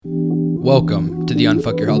Welcome to the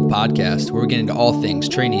Unfuck Your Health podcast, where we get into all things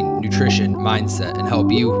training, nutrition, mindset, and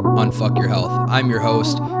help you unfuck your health. I'm your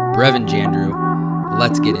host, Brevin Jandrew.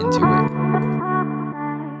 Let's get into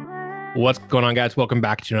it. What's going on, guys? Welcome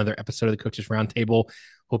back to another episode of the Coaches Roundtable.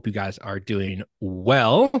 Hope you guys are doing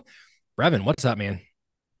well. Brevin, what's up, man?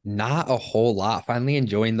 Not a whole lot. Finally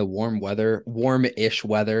enjoying the warm weather, warm-ish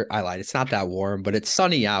weather. I lied. It's not that warm, but it's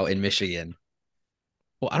sunny out in Michigan.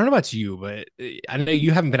 Well, I don't know about you, but I know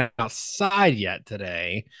you haven't been outside yet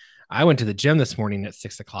today. I went to the gym this morning at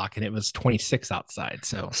 6 o'clock and it was 26 outside.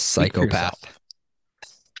 So psychopath.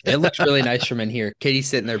 It looks really nice from in here. Katie's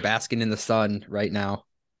sitting there basking in the sun right now.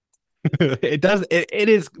 It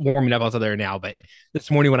is warming up outside there now, but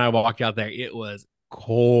this morning when I walked out there, it was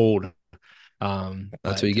cold. That's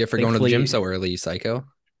what you get for going to the gym so early, you psycho.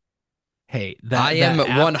 Hey, I am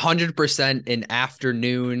 100% an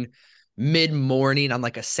afternoon, mid-morning on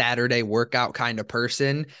like a Saturday workout kind of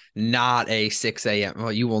person, not a 6 a.m.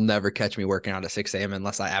 Well, you will never catch me working out at 6 a.m.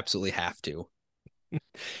 unless I absolutely have to.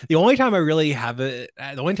 The only time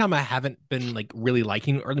I haven't been like really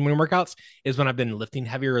liking early morning workouts is when I've been lifting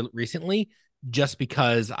heavier recently, just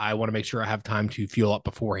because I want to make sure I have time to fuel up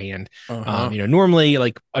beforehand. Normally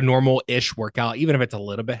like a normal-ish workout, even if it's a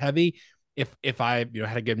little bit heavy, if I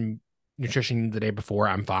had a good nutrition the day before,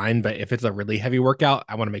 I'm fine. But if it's a really heavy workout,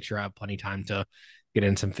 I want to make sure I have plenty of time to get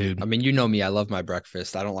in some food. I mean, you know me, I love my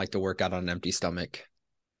breakfast. I don't like to work out on an empty stomach.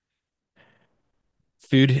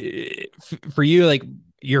 Food for you, like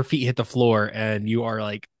your feet hit the floor and you are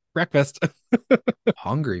like, breakfast.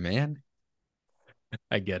 Hungry, man.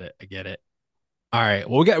 I get it. All right.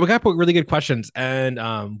 Well, we got really good questions. And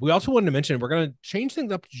we also wanted to mention we're gonna change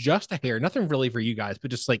things up just a hair. Nothing really for you guys,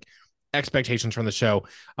 but just like expectations from the show.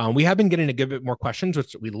 We have been getting a good bit more questions,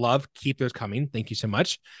 which we love. Keep those coming. Thank you so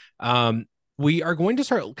much. We are going to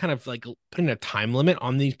start kind of like putting a time limit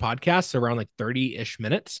on these podcasts around like 30-ish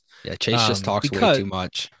minutes. Yeah, Chase just talks way too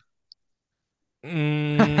much.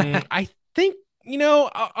 I think,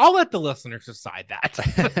 I'll let the listeners decide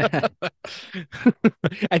that.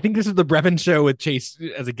 I think this is the Brevin show with Chase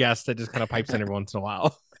as a guest that just kind of pipes in every once in a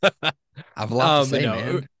while. I've a lot to say,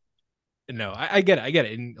 man. No, I get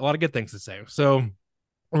it. And a lot of good things to say. So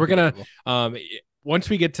we're going to, once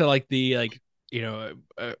we get to like the,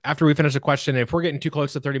 after we finish the question, if we're getting too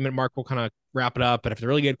close to the 30-minute mark, we'll kind of wrap it up. But if it's a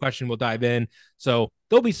really good question, we'll dive in. So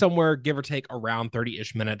there'll be somewhere, give or take, around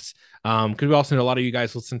 30-ish minutes. Because we also know a lot of you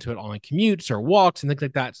guys listen to it on like commutes or walks and things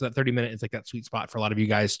like that. So that 30-minute is like that sweet spot for a lot of you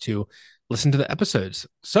guys to listen to the episodes.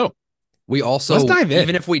 So we also, let's dive in.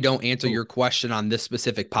 Even if we don't answer your question on this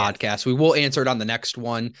specific podcast, we will answer it on the next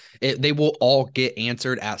one. They will all get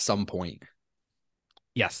answered at some point.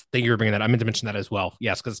 Yes, thank you for bringing that. I meant to mention that as well.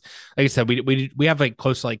 Yes, because like I said, we have like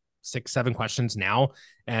close to like 6-7 questions now,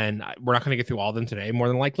 and we're not going to get through all of them today, more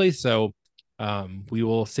than likely. So we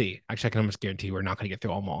will see. Actually, I can almost guarantee we're not going to get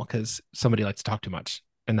through all because somebody likes to talk too much,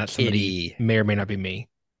 and that somebody may or may not be me.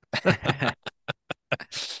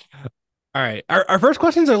 All right, our first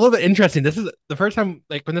questions are a little bit interesting. This is the first time,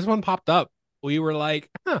 like when this one popped up, we were like,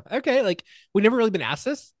 okay, like we've never really been asked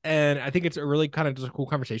this. And I think it's a really kind of just a cool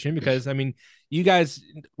conversation because I mean, you guys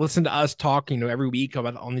listen to us talk, every week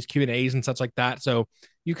about on these Q&As and such like that. So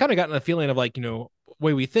you kind of gotten a feeling of like, the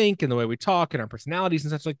way we think and the way we talk and our personalities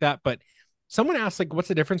and such like that. But someone asked like, what's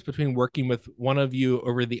the difference between working with one of you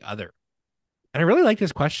over the other? And I really like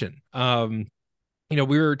this question. We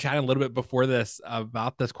were chatting a little bit before this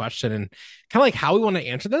about this question and kind of like how we want to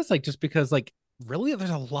answer this, like, just because like, really, there's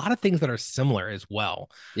a lot of things that are similar as well.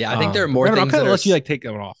 Yeah, I think there are more things that let you like take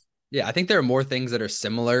them off. Yeah, I think there are more things that are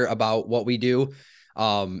similar about what we do,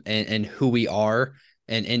 and who we are,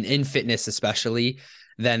 and in fitness especially,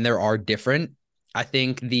 than there are different. I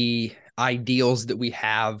think the ideals that we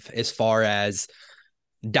have as far as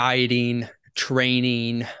dieting,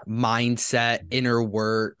 training, mindset, inner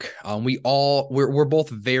work, we're both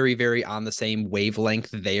very, very on the same wavelength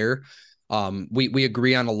there. We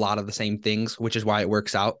agree on a lot of the same things, which is why it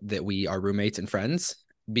works out that we are roommates and friends,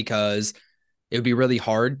 because it would be really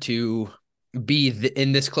hard to be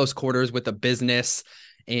in this close quarters with a business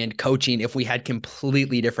and coaching if we had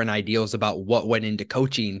completely different ideals about what went into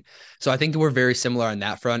coaching. So I think that we're very similar on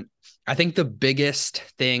that front. I think the biggest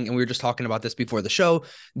thing, and we were just talking about this before the show,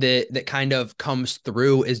 that kind of comes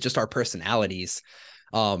through is just our personalities.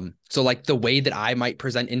 So like the way that I might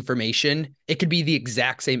present information, it could be the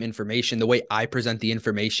exact same information. The way I present the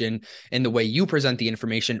information and the way you present the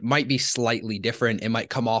information might be slightly different. It might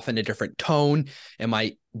come off in a different tone. It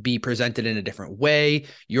might be presented in a different way.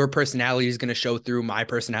 Your personality is going to show through. My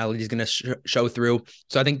personality is going to show through.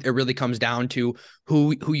 So I think it really comes down to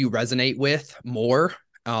who you resonate with more.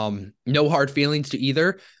 No hard feelings to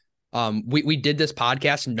either. We did this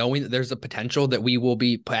podcast knowing that there's a potential that we will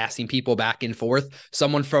be passing people back and forth.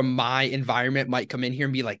 Someone from my environment might come in here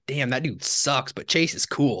and be like, damn, that dude sucks, but Chase is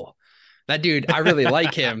cool. That dude, I really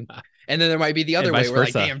like him. And then there might be the And other way vice where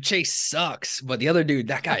like, versa. damn, Chase sucks, but the other dude,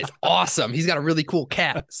 that guy is awesome. He's got a really cool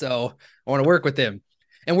cat. So I want to work with him.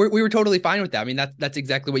 And we were totally fine with that. I mean, that's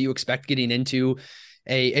exactly what you expect getting into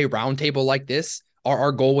a roundtable like this.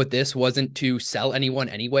 Our goal with this wasn't to sell anyone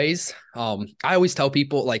anyways. I always tell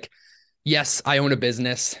people like, yes, I own a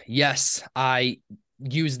business. Yes, I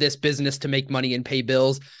use this business to make money and pay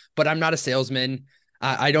bills, but I'm not a salesman.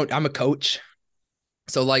 I don't, I'm a coach.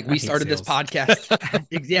 So like I we hate started this sales. podcast.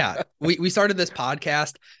 Yeah. We started this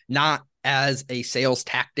podcast not as a sales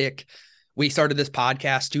tactic. We started this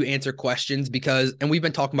podcast to answer questions because, and we've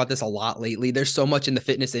been talking about this a lot lately. There's so much in the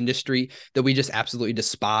fitness industry that we just absolutely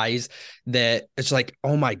despise that it's like,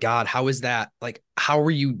 oh my God, how is that? Like, how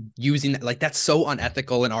are you using that? Like, that's so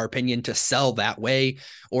unethical in our opinion to sell that way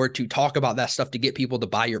or to talk about that stuff to get people to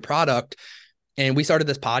buy your product. And we started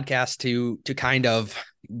this podcast to kind of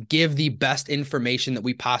give the best information that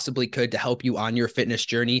we possibly could to help you on your fitness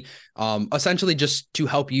journey. Essentially just to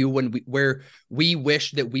help you where we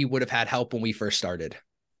wish that we would have had help when we first started.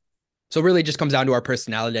 So it really just comes down to our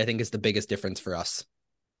personality. I think is the biggest difference for us.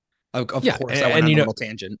 Of Yeah, course, I went and on a little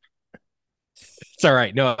tangent. it's all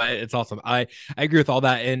right. No, it's awesome. I agree with all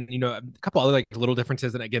that, and a couple other like little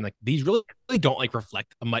differences, and again, like these really don't like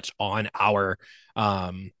reflect much on our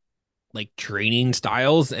like training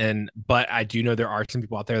styles. And but I do know there are some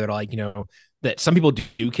people out there that are like, that some people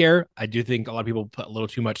do care. I do think a lot of people put a little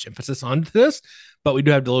too much emphasis on this, but we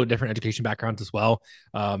do have a little different education backgrounds as well.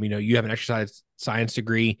 You have an exercise science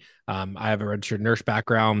degree. I have a registered nurse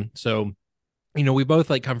background. So, we both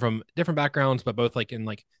like come from different backgrounds, but both like in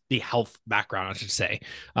like the health background, I should say.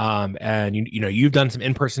 And you've done some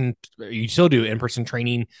in-person, you still do in-person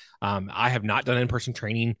training. I have not done in-person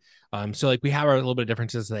training. So like we have our little bit of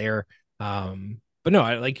differences there. But no,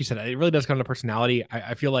 like you said, it really does come to personality.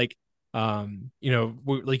 I feel like,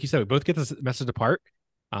 like you said, we both get this message apart.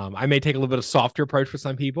 I may take a little bit of softer approach for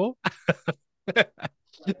some people,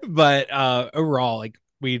 but overall, like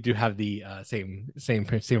we do have the same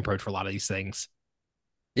approach for a lot of these things.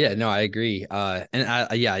 Yeah, no, I agree.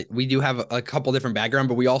 Yeah, we do have a couple different background,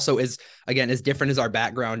 but we also as different as our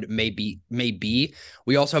background may be,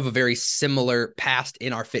 we also have a very similar past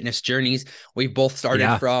in our fitness journeys. We've both started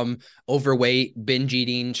Yeah. from overweight, binge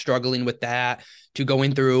eating, struggling with that, to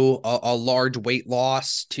going through a large weight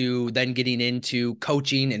loss, to then getting into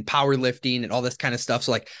coaching and powerlifting and all this kind of stuff.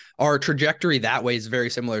 So like our trajectory that way is very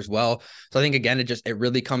similar as well. So I think again, it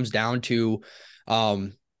really comes down to,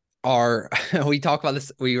 our we talk about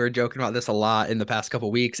this, we were joking about this a lot in the past couple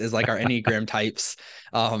of weeks, is like our enneagram types.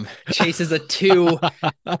 Chase is a 2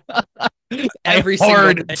 I every single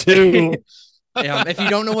hard too. if you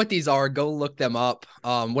don't know what these are, go look them up.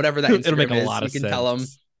 Whatever that It'll make Instagram a is, lot you of can tell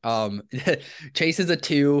them. sense. Chase is a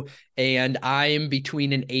 2 and I'm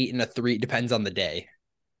between an 8 and a 3, depends on the day.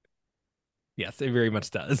 Yes, it very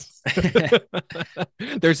much does.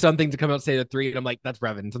 There's something to come out say the 3, and I'm like, that's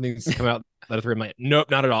Revan. Something's to come out that a 3. I'm like,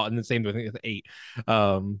 nope, not at all. And the same with the 8.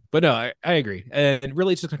 But no, I agree. And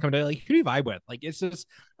really, it's just gonna come down to like, who do you vibe with? Like, it's just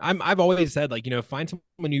I've always said like, find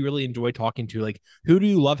someone you really enjoy talking to. Like, who do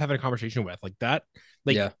you love having a conversation with? Like that.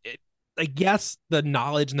 Like, Yeah. like yes, the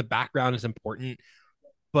knowledge and the background is important,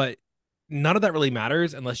 but none of that really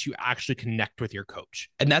matters unless you actually connect with your coach.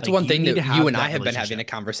 And that's Like one you thing need to that you have and I that have been having a relationship.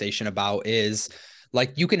 conversation about is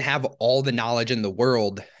like, you can have all the knowledge in the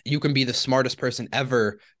world. You can be the smartest person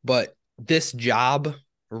ever, but this job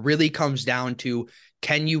really comes down to,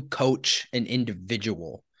 can you coach an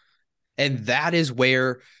individual? And that is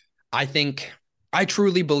where I think, I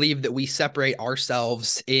truly believe that we separate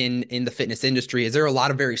ourselves in the fitness industry. Is there are a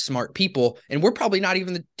lot of very smart people, and we're probably not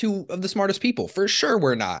even the 2 of the smartest people. For sure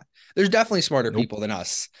we're not. There's definitely smarter Nope. people than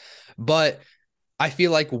us. But I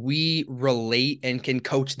feel like we relate and can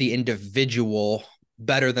coach the individual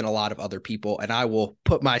better than a lot of other people, and I will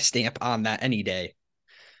put my stamp on that any day.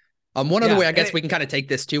 One other Yeah. way I And guess we can kind of take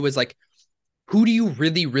this too is like, who do you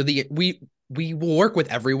really we will work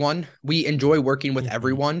with everyone. We enjoy working with Mhm.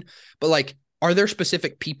 everyone, but like, are there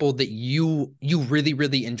specific people that you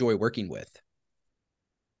really enjoy working with?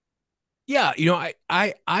 Yeah,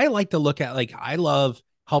 I like to look at like I love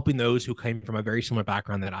helping those who came from a very similar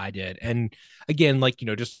background that I did. And again, like,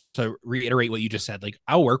 just to reiterate what you just said, like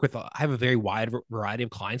I have a very wide variety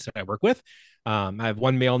of clients that I work with. I have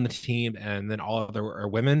one male on the team and then all other are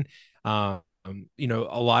women. A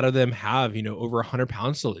lot of them have, over 100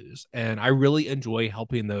 pounds to lose. And I really enjoy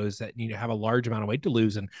helping those that, have a large amount of weight to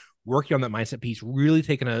lose. And working on that mindset piece, really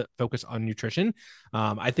taking a focus on nutrition.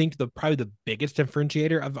 I think probably the biggest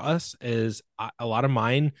differentiator of us is a lot of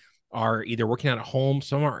mine are either working out at home.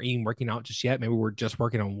 Some aren't even working out just yet. Maybe we're just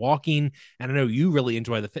working on walking. And I know you really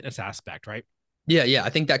enjoy the fitness aspect, right? Yeah. I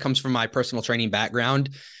think that comes from my personal training background.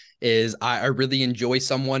 Is I really enjoy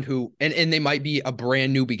someone who, and they might be a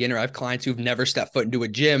brand new beginner. I have clients who've never stepped foot into a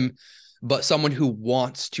gym, but someone who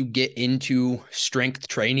wants to get into strength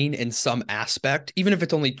training in some aspect, even if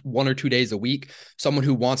it's only 1 or 2 days a week, someone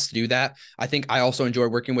who wants to do that. I think I also enjoy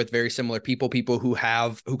working with very similar people who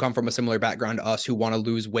come from a similar background to us, who want to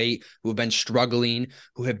lose weight, who have been struggling,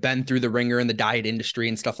 who have been through the ringer in the diet industry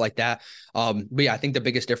and stuff like that. But yeah, I think the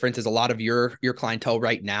biggest difference is a lot of your clientele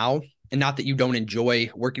right now. And not that you don't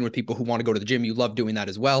enjoy working with people who want to go to the gym. You love doing that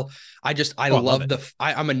as well. I Oh, I love love it.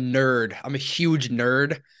 I'm a nerd. I'm a huge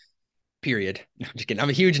nerd, period. No, I'm just kidding. I'm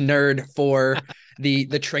a huge nerd for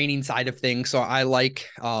the training side of things. So I like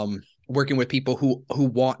working with people who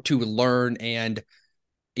want to learn and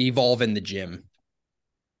evolve in the gym.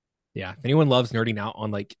 Yeah. If anyone loves nerding out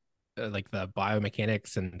on like the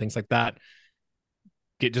biomechanics and things like that,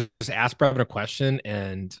 just ask Brevin a question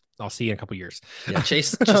and I'll see you in a couple years. Yeah,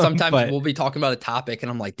 Chase, sometimes But we'll be talking about a topic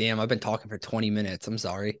and I'm like, damn, I've been talking for 20 minutes. I'm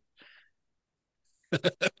sorry.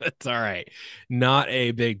 it's all right. Not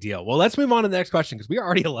a big deal. Well, let's move on to the next question because we are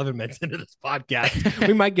already 11 minutes into this podcast.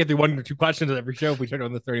 We might get through 1 or 2 questions every show if we start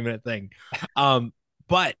on the 30-minute thing.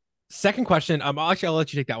 But second question, I'll let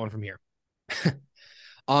you take that one from here.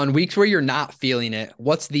 On weeks where you're not feeling it,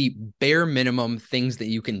 what's the bare minimum things that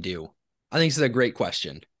you can do? I think this is a great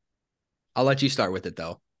question. I'll let you start with it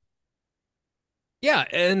though. Yeah,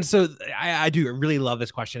 and so I do really love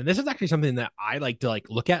this question. This is actually something that I like to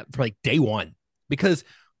look at for day one because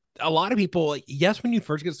a lot of people, yes, when you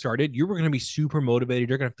first get started, you were going to be super motivated.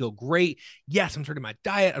 You're going to feel great. Yes, I'm starting my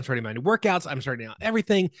diet. I'm starting my new workouts. I'm starting out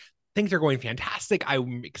everything. Things are going fantastic.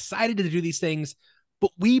 I'm excited to do these things. But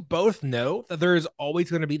we both know that there is always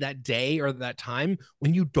going to be that day or that time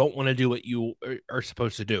when you don't want to do what you are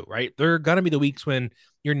supposed to do, right? There are going to be the weeks when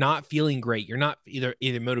you're not feeling great. You're not either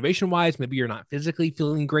motivation wise, maybe you're not physically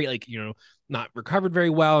feeling great, not recovered very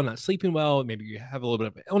well, not sleeping well. Maybe you have a little bit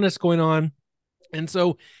of illness going on. And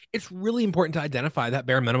so it's really important to identify that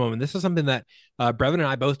bare minimum. And this is something that Brevin and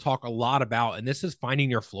I both talk a lot about. And this is finding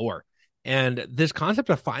your floor. And this concept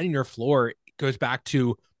of finding your floor goes back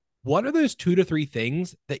to what are those 2 to 3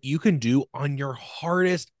 things that you can do on your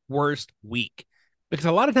hardest, worst week? Because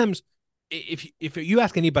a lot of times, if you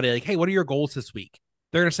ask anybody hey, what are your goals this week?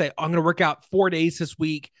 They're going to say, oh, I'm going to work out 4 days this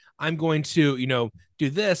week. I'm going to, do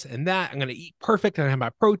this and that. I'm going to eat perfect. I'm going to have my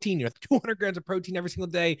protein, 200 grams of protein every single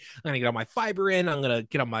day. I'm going to get all my fiber in. I'm going to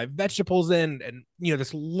get all my vegetables in and,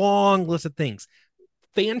 this long list of things.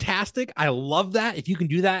 Fantastic. I love that. If you can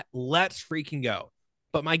do that, let's freaking go.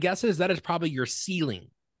 But my guess is that is probably your ceiling.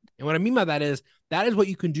 And what I mean by that is what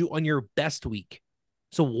you can do on your best week.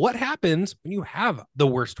 So what happens when you have the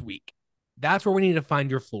worst week? That's where we need to find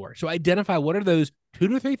your floor. So identify what are those 2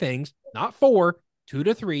 to 3 things, not 4, 2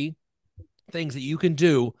 to 3 things that you can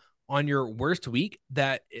do on your worst week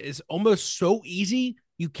that is almost so easy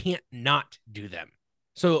you can't not do them.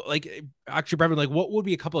 So actually, Brevin, what would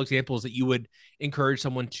be a couple examples that you would encourage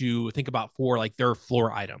someone to think about for their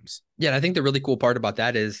floor items? Yeah, and I think the really cool part about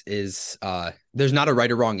that is there's not a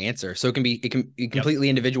right or wrong answer. So it can be completely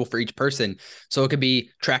individual for each person. So it could be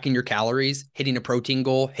tracking your calories, hitting a protein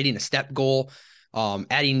goal, hitting a step goal,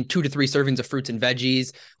 adding 2 to 3 servings of fruits and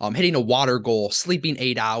veggies, hitting a water goal, sleeping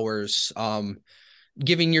 8 hours,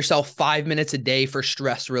 giving yourself 5 minutes a day for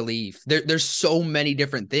stress relief. There's so many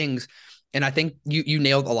different things. And I think you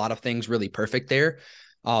nailed a lot of things really perfect there.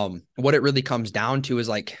 What it really comes down to is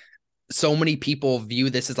so many people view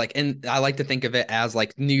this as and I like to think of it as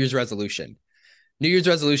New Year's resolution. New Year's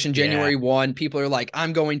resolution, January 1, people are like,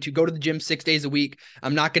 I'm going to go to the gym 6 days a week.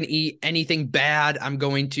 I'm not going to eat anything bad.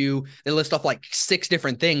 They list off 6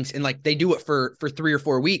 different things. And they do it for 3 or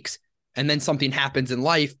 4 weeks. And then something happens in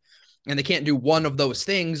life and they can't do one of those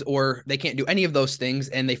things, or they can't do any of those things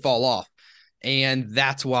and they fall off. And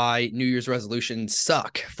that's why New Year's resolutions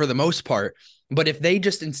suck for the most part. But if they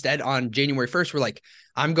just instead on January 1st were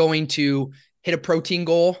I'm going to hit a protein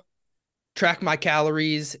goal, track my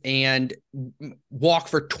calories, and walk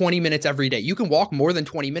for 20 minutes every day. You can walk more than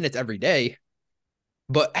 20 minutes every day,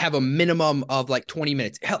 but have a minimum of 20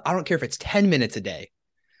 minutes. Hell, I don't care if it's 10 minutes a day.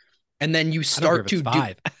 And then you start to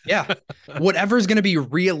do, yeah, whatever's going to be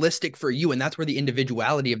realistic for you. And that's where the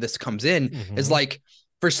individuality of this comes in. Mm-hmm. Is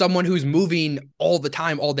for someone who's moving all the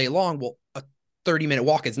time, all day long, well, a 30-minute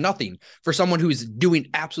walk is nothing. For someone who's doing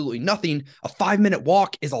absolutely nothing, a 5-minute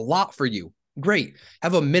walk is a lot for you. Great.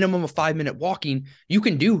 Have a minimum of 5 minute walking. You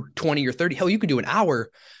can do 20 or 30. Hell, you can do an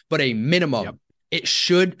hour, but a Yep. minimum. It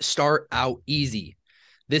should start out easy.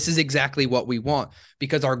 This is exactly what we want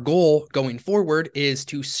because our goal going forward is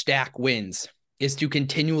to stack wins, is to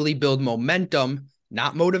continually build momentum,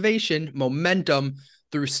 not motivation, momentum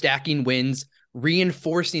through stacking wins,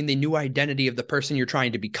 reinforcing the new identity of the person you're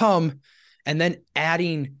trying to become, and then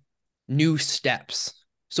adding new steps.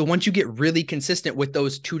 So once you get really consistent with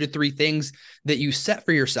those 2 to 3 things that you set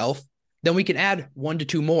for yourself, then we can add 1 to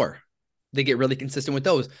 2 more. They get really consistent with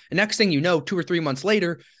those. And next thing you know, 2 or 3 months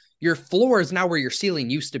later, your floor is now where your ceiling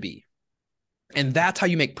used to be. And that's how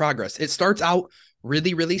you make progress. It starts out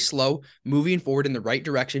really, really slow, moving forward in the right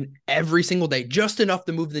direction every single day, just enough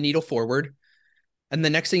to move the needle forward. And the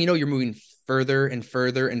next thing you know, you're moving further and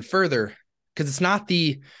further and further because it's not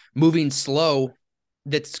the moving slow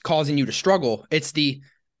that's causing you to struggle. It's the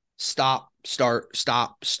stop, start,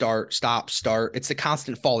 stop, start, stop, start. It's the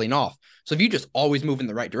constant falling off. So if you just always move in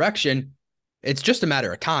the right direction, it's just a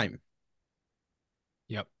matter of time.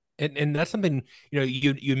 Yep. And that's something,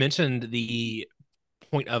 you mentioned the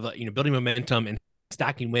point of, building momentum and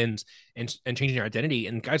stacking wins and changing your identity.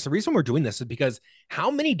 And guys, the reason we're doing this is because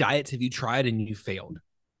how many diets have you tried and you failed,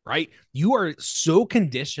 right? You are so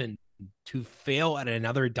conditioned to fail at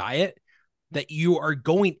another diet that you are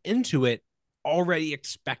going into it already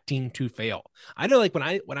expecting to fail. I know, like when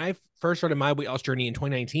I first started my weight loss journey in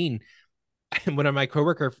 2019, and when my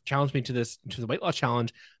coworker challenged me to the weight loss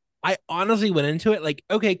challenge, I honestly went into it like,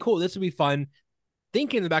 okay, cool, this would be fun.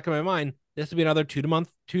 Thinking in the back of my mind, this would be another 2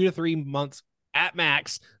 to 3 months at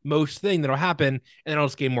max, most thing that'll happen, and then I'll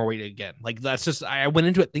just gain more weight again. Like that's just I went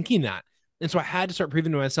into it thinking that. And so I had to start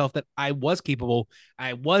proving to myself that I was capable.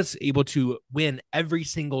 I was able to win every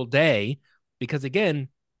single day because again,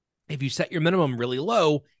 if you set your minimum really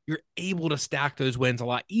low, you're able to stack those wins a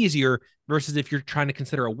lot easier versus if you're trying to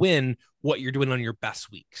consider a win what you're doing on your best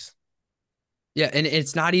weeks. Yeah. And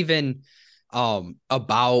it's not even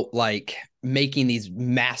about like making these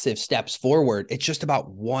massive steps forward. It's just about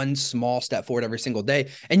one small step forward every single day.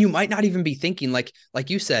 And you might not even be thinking like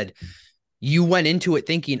you said, you went into it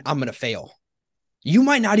thinking, I'm going to fail. You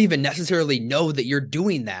might not even necessarily know that you're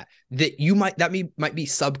doing that, might be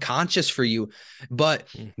subconscious for you, but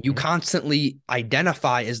you Mm-hmm. constantly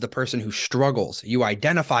identify as the person who struggles. You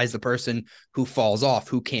identify as the person who falls off,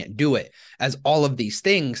 who can't do it, as all of these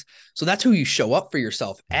things. So that's who you show up for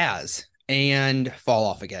yourself as and fall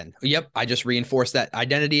off again. Yep, I just reinforced that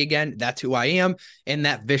identity again. That's who I am. And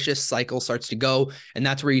that vicious cycle starts to go. And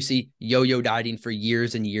that's where you see yo-yo dieting for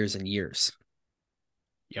years and years and years.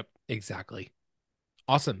 Yep, exactly.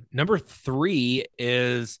 Awesome. Number three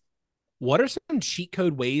is, what are some cheat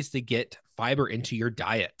code ways to get fiber into your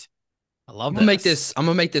diet? I love this. I'm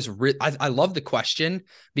gonna make this. I love the question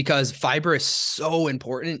because fiber is so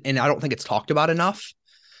important, and I don't think it's talked about enough.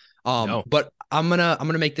 No. But I'm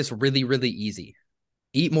gonna make this really really easy.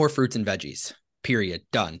 Eat more fruits and veggies. Period.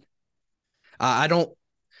 Done. I don't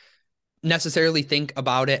necessarily think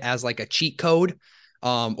about it as like a cheat code,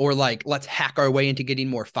 or like let's hack our way into getting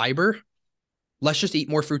more fiber. Let's just eat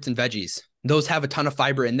more fruits and veggies. Those have a ton of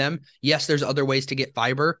fiber in them. Yes, there's other ways to get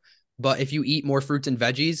fiber, but if you eat more fruits and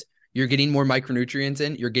veggies, you're getting more micronutrients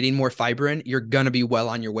in, you're getting more fiber in, you're going to be well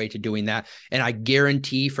on your way to doing that. And I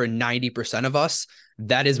guarantee for 90% of us,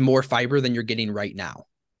 that is more fiber than you're getting right now.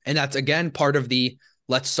 And that's again part of the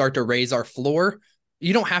let's start to raise our floor.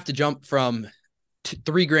 You don't have to jump from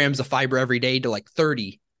 3 grams of fiber every day to like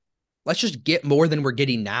 30. Let's just get more than we're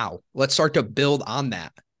getting now. Let's start to build on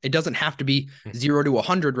that. It doesn't have to be 0 to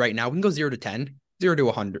 100 right now. We can go 0 to 10, 0 to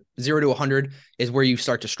 100. 0 to 100 is where you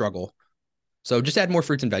start to struggle. So just add more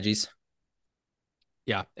fruits and veggies.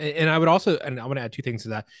 Yeah. And I would also, and I want to add two things to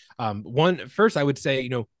that. One, first, I would say,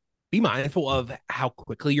 be mindful of how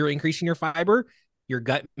quickly you're increasing your fiber. Your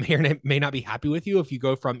gut may or may not be happy with you if you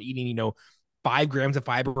go from eating, 5 grams of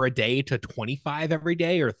fiber a day to 25 every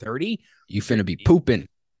day or 30. You You're, finna be pooping.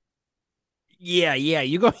 yeah,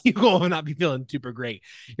 you go not be feeling super great.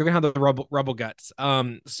 You're gonna have the rubble guts.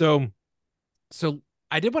 So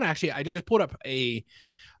I did want to actually, I just pulled up a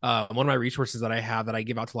one of my resources that I have that I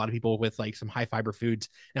give out to a lot of people with like some high fiber foods,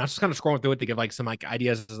 and I was just kind of scrolling through it to give like some like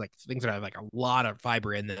ideas, like things that have like a lot of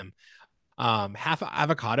fiber in them. Half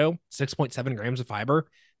avocado, 6.7 grams of fiber.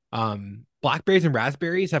 Blackberries and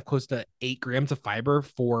raspberries have close to 8 grams of fiber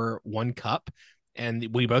for 1 cup, and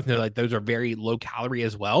we both know like those are very low calorie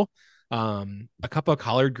as well. A cup of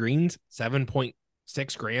collard greens,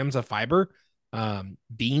 7.6 grams of fiber.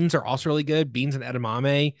 Beans are also really good. Beans and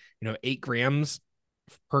edamame, 8 grams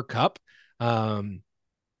per cup. Um,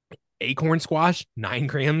 Acorn squash, 9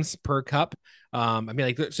 grams per cup. I mean,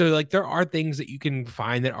 like, so like there are things that you can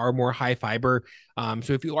find that are more high fiber.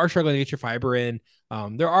 So if you are struggling to get your fiber in,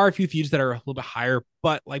 there are a few foods that are a little bit higher,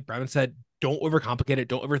 but like Brevin said, don't overcomplicate it.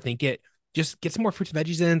 Don't overthink it. Just get some more fruits and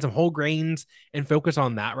veggies in, some whole grains, and focus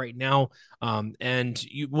on that right now. And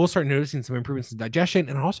you will start noticing some improvements in digestion,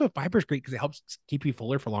 and also fiber is great because it helps keep you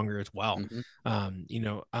fuller for longer as well.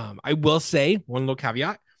 Mm-hmm. I will say one little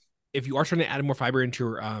caveat: if you are trying to add more fiber into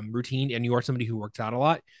your routine and you are somebody who works out a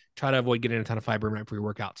lot, try to avoid getting a ton of fiber right before you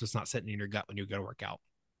work out, so it's not sitting in your gut when you go to work out.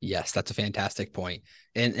 Yes, that's a fantastic point.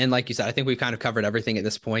 And like you said, I think we've kind of covered everything at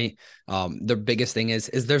this point. The biggest thing is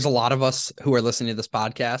there's a lot of us who are listening to this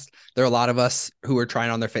podcast. There are a lot of us who are trying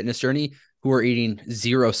on their fitness journey who are eating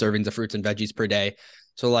 0 servings of fruits and veggies per day.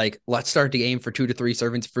 So like, let's start to aim for 2 to 3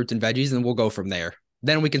 servings of fruits and veggies, and we'll go from there.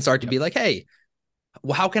 Then we can start to be like, hey,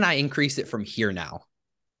 well, how can I increase it from here now?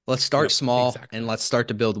 Let's start small and Exactly. let's start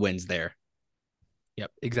to build wins there.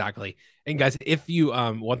 Yep, exactly. And guys, if you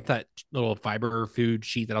want that little fiber food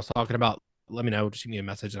sheet that I was talking about, let me know. Just give me a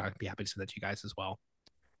message, and I'd be happy to send that to you guys as well.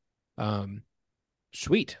 Um,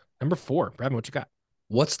 Sweet. Number 4, Brevin, what you got?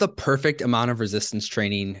 What's the perfect amount of resistance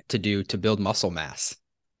training to do to build muscle mass?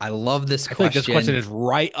 I love this I feel like this question question. is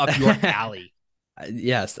right up your alley.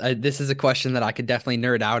 Yes, this is a question that I could definitely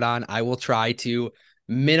nerd out on. I will try to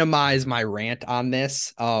minimize my rant on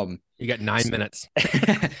this. You got 9 minutes.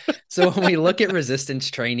 So when we look at resistance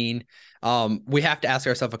training, we have to ask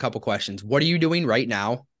ourselves a couple questions. What are you doing right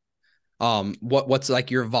now? What's like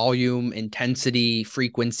your volume, intensity,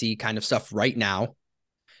 frequency kind of stuff right now?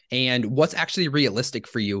 And what's actually realistic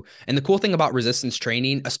for you. And the cool thing about resistance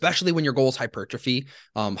training, especially when your goal is hypertrophy,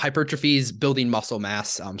 hypertrophy is building muscle mass.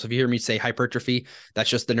 So if you hear me say hypertrophy, that's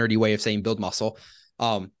just the nerdy way of saying build muscle.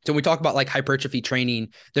 So when we talk about like hypertrophy training,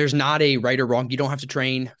 there's not a right or wrong. You don't have to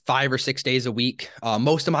train 5 or 6 days a week.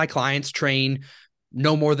 Most of my clients train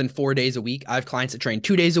no more than 4 days a week. I have clients that train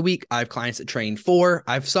 2 days a week. I have clients that train 4.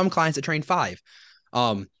 I have some clients that train 5.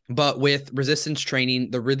 But with resistance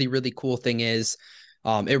training, the really, really cool thing is,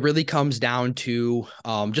 it really comes down to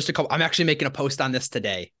just a couple. I'm actually making a post on this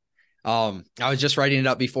today. I was just writing it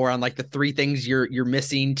up before on like the 3 things you're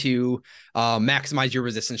missing to maximize your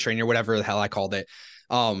resistance training, or whatever the hell I called it.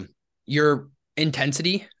 Your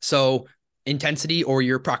intensity. So intensity, or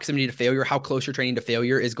your proximity to failure, how close you're training to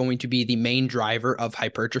failure, is going to be the main driver of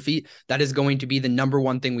hypertrophy. That is going to be the number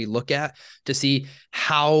one thing we look at to see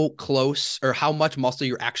how close or how much muscle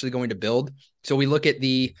you're actually going to build. So we look at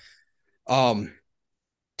the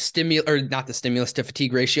stimulus, or not the stimulus to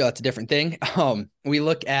fatigue ratio. That's a different thing. We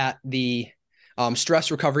look at the stress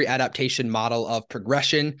recovery adaptation model of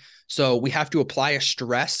progression. So we have to apply a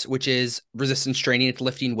stress, which is resistance training. It's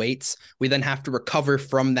lifting weights. We then have to recover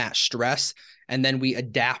from that stress, and then we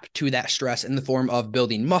adapt to that stress in the form of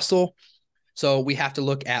building muscle. So we have to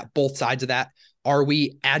look at both sides of that. Are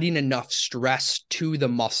we adding enough stress to the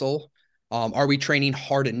muscle? Are we training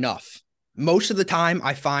hard enough? Most of the time,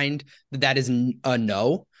 I find that is a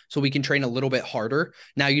no. So we can train a little bit harder.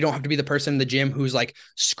 Now, you don't have to be the person in the gym who's like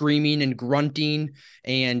screaming and grunting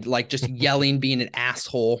and like just yelling, being an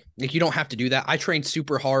asshole. Like, you don't have to do that. I train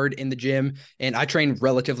super hard in the gym, and I train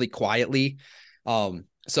relatively quietly.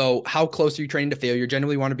 So how close are you training to failure?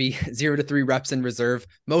 Generally want to be 0 to 3 reps in reserve.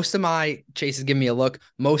 Most of my chases give me a look.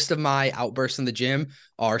 Most of my outbursts in the gym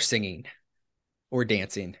are singing or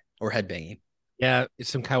dancing or headbanging. Yeah, if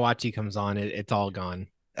some Kaiwachi comes on, it's all gone.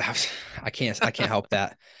 I can't help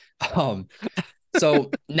that. Um,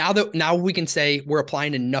 so now we can say we're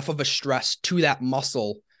applying enough of a stress to that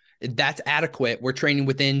muscle. That's adequate. We're training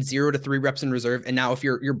within 0 to 3 reps in reserve. And now if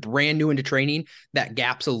you're brand new into training, that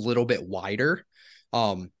gap's a little bit wider.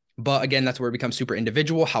 But again, that's where it becomes super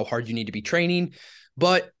individual, how hard you need to be training.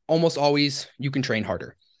 But almost always you can train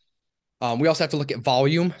harder. We also have to look at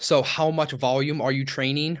volume. So how much volume are you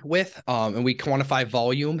training with? And we quantify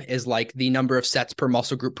volume as like the number of sets per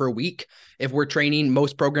muscle group per week. If we're training,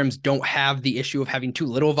 most programs don't have the issue of having too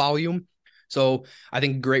little volume. So I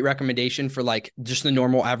think a great recommendation for like just the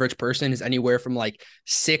normal average person is anywhere from like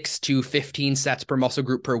 6 to 15 sets per muscle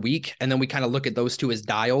group per week. And then we kind of look at those two as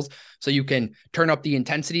dials. So you can turn up the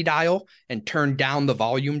intensity dial and turn down the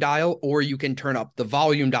volume dial, or you can turn up the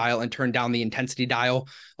volume dial and turn down the intensity dial.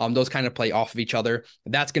 Those kind of play off of each other.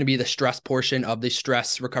 That's going to be the stress portion of the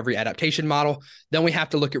stress recovery adaptation model. Then we have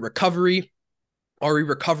to look at recovery. Are we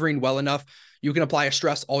recovering well enough? You can apply a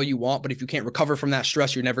stress all you want, but if you can't recover from that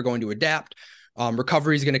stress, you're never going to adapt.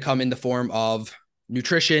 Recovery is going to come in the form of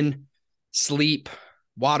nutrition, sleep,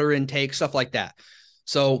 water intake, stuff like that.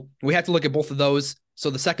 So we have to look at both of those. So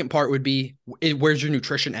the second part would be, where's your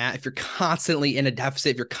nutrition at? If you're constantly in a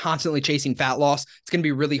deficit, if you're constantly chasing fat loss, it's going to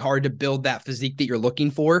be really hard to build that physique that you're looking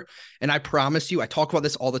for. And I promise you, I talk about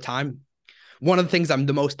this all the time. One of the things I'm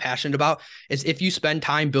the most passionate about is if you spend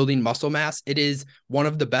time building muscle mass, it is one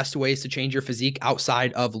of the best ways to change your physique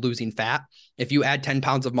outside of losing fat. If you add 10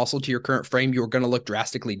 pounds of muscle to your current frame, you're going to look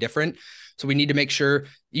drastically different. So we need to make sure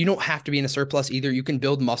you don't have to be in a surplus either. You can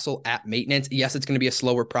build muscle at maintenance. Yes, it's going to be a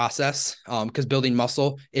slower process because building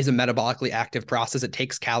muscle is a metabolically active process. It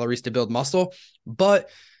takes calories to build muscle, but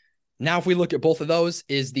now, if we look at both of those,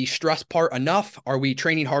 is the stress part enough? Are we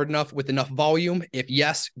training hard enough with enough volume? If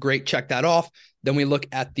yes, great, check that off. Then we look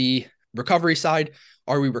at the recovery side.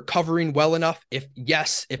 Are we recovering well enough? If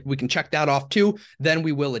yes, if we can check that off too, then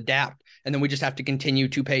we will adapt. And then we just have to continue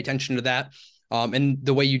to pay attention to that. And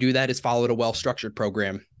the way you do that is follow a well-structured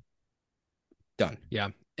program. Done. Yeah.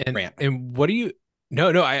 And what do you, no,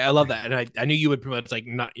 I love that. And I knew you would pretty much like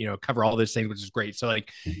not, cover all those things, which is great. So like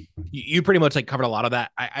you pretty much like covered a lot of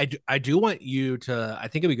that. I do want you to, I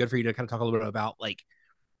think it'd be good for you to kind of talk a little bit about like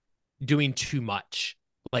doing too much.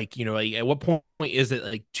 Like, like at what point is it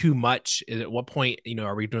like too much? Is at what point,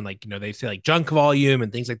 are we doing like, they say like junk volume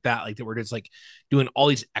and things like that, like that we're just like doing all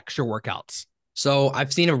these extra workouts. So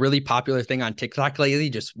I've seen a really popular thing on TikTok lately,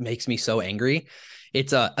 just makes me so angry.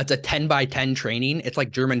 It's a 10 by 10 training. It's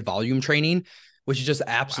like German volume training, which is just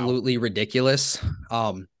absolutely ridiculous.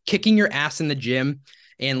 Kicking your ass in the gym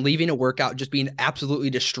and leaving a workout just being absolutely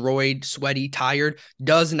destroyed, sweaty, tired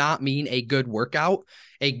does not mean a good workout.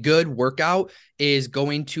 A good workout is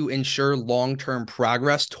going to ensure long-term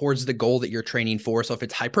progress towards the goal that you're training for. So if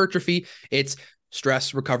it's hypertrophy, it's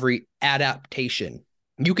stress, recovery, adaptation.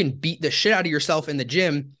 You can beat the shit out of yourself in the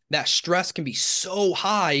gym. That stress can be so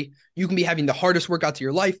high. You can be having the hardest workouts of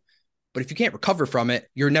your life. But if you can't recover from it,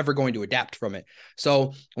 you're never going to adapt from it.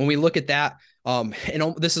 So when we look at that, and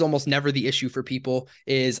this is almost never the issue for people,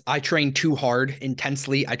 is I train too hard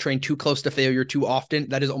intensely. I train too close to failure too often.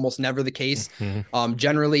 That is almost never the case.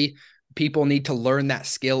 Generally, people need to learn that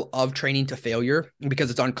skill of training to failure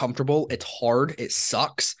because it's uncomfortable. It's hard. It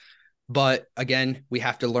sucks. But again, we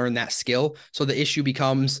have to learn that skill. So the issue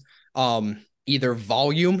becomes either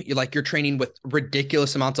volume, you're training with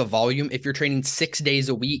ridiculous amounts of volume. If you're training 6 days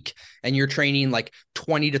a week and you're training like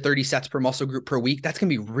 20 to 30 sets per muscle group per week, that's going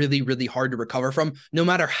to be really, really hard to recover from, no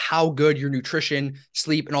matter how good your nutrition,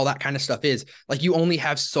 sleep, and all that kind of stuff is. Like you only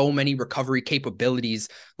have so many recovery capabilities.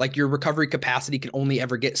 Like your recovery capacity can only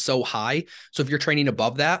ever get so high. So if you're training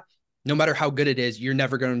above that, no matter how good it is, you're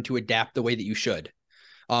never going to adapt the way that you should.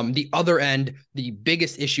 The other end, the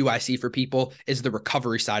biggest issue I see for people is the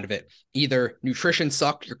recovery side of it. Either nutrition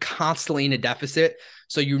sucks, you're constantly in a deficit.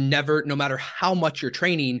 So you never, no matter how much you're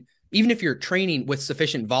training, even if you're training with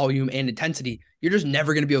sufficient volume and intensity, you're just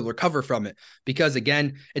never going to be able to recover from it. Because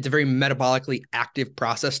again, it's a very metabolically active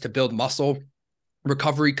process to build muscle.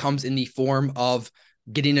 Recovery comes in the form of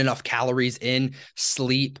getting enough calories in,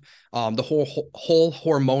 sleep, the whole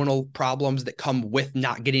hormonal problems that come with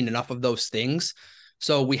not getting enough of those things.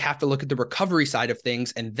 So we have to look at the recovery side of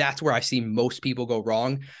things. And that's where I see most people go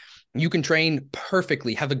wrong. You can train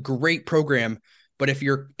perfectly, have a great program, but if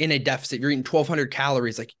you're in a deficit, you're eating 1,200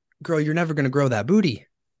 calories, like, girl, you're never going to grow that booty.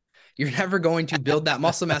 You're never going to build that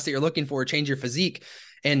muscle mass that you're looking for, change your physique.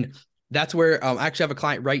 And that's where I actually have a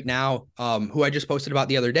client right now who I just posted about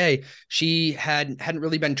the other day. She hadn't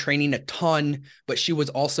really been training a ton, but she was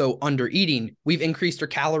also under eating. We've increased her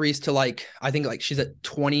calories to I think she's at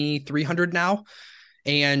 2,300 now.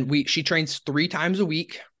 And she trains 3 times a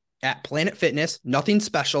week at Planet Fitness, nothing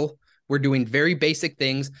special. We're doing very basic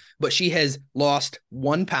things, but she has lost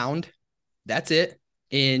 1 pound. That's it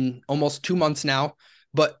in almost 2 months now.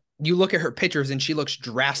 But you look at her pictures and she looks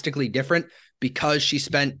drastically different because she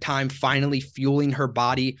spent time finally fueling her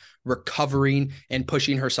body, recovering, and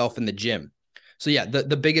pushing herself in the gym. So yeah,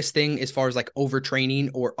 the biggest thing as far as overtraining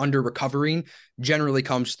or under recovering generally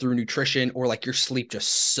comes through nutrition or your sleep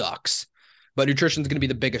just sucks. But nutrition is going to be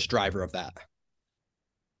the biggest driver of that.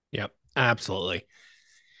 Yep, absolutely.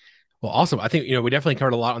 Well, awesome. I think, we definitely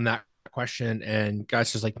covered a lot on that question. And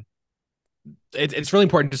guys, just it's really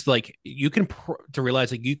important just you can to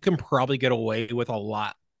realize you can probably get away with a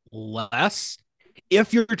lot less.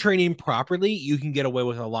 If you're training properly, you can get away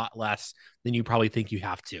with a lot less than you probably think you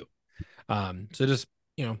have to. So just,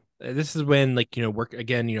 this is when work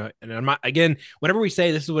again, and I'm not, again, whenever we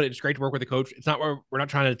say this is what it's great to work with a coach, it's not where we're not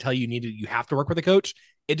trying to tell you you have to work with a coach.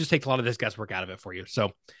 It just takes a lot of this guesswork out of it for you.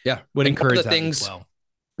 So yeah, would encourage the that things as well.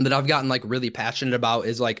 That I've gotten really passionate about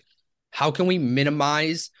is how can we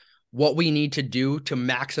minimize what we need to do to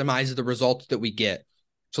maximize the results that we get?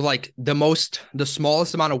 So like the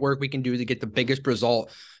smallest amount of work we can do to get the biggest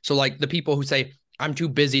result. So like the people who say, I'm too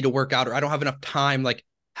busy to work out or I don't have enough time, like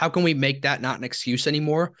how can we make that not an excuse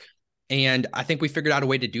anymore? And I think we figured out a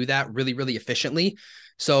way to do that really, really efficiently.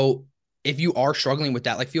 So if you are struggling with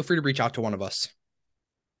that, like feel free to reach out to one of us.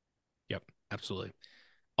 Yep, absolutely.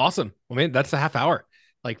 Awesome. Well, man, that's a half hour,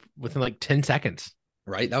 like within like 10 seconds.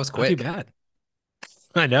 Right? That was Not too quick. bad.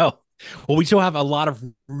 I know. Well, we still have a lot of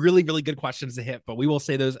really, really good questions to hit, but we will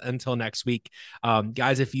say those until next week.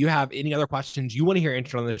 Guys, if you have any other questions you want to hear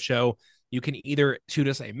answered on the show, you can either shoot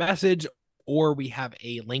us a message or we have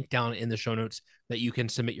a link down in the show notes that you can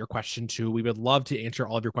submit your question to. We would love to answer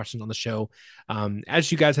all of your questions on the show.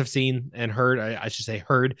 As you guys have seen and heard, I should say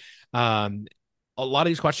heard, a lot of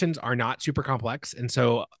these questions are not super complex. And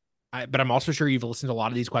so, but I'm also sure you've listened to a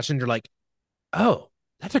lot of these questions. You're like, oh,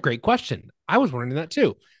 that's a great question. I was wondering that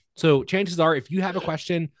too. So chances are, if you have a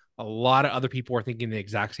question, a lot of other people are thinking the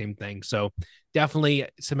exact same thing. So definitely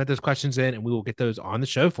submit those questions in and we will get those on the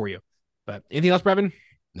show for you. But anything else, Brevin?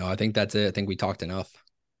 No, I think that's it. I think we talked enough.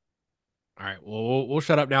 All right. Well, we'll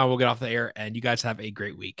shut up now. We'll get off the air and you guys have a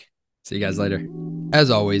great week. See you guys later. As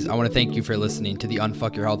always, I want to thank you for listening to the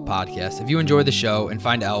Unfuck Your Health podcast. If you enjoy the show and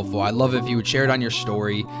find it helpful, I'd love it if you would share it on your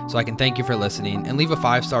story so I can thank you for listening and leave a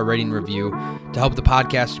 5-star rating review to help the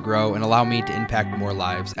podcast grow and allow me to impact more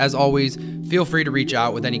lives. As always, feel free to reach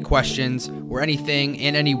out with any questions or anything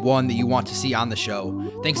and anyone that you want to see on the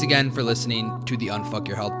show. Thanks again for listening to the Unfuck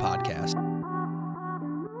Your Health podcast.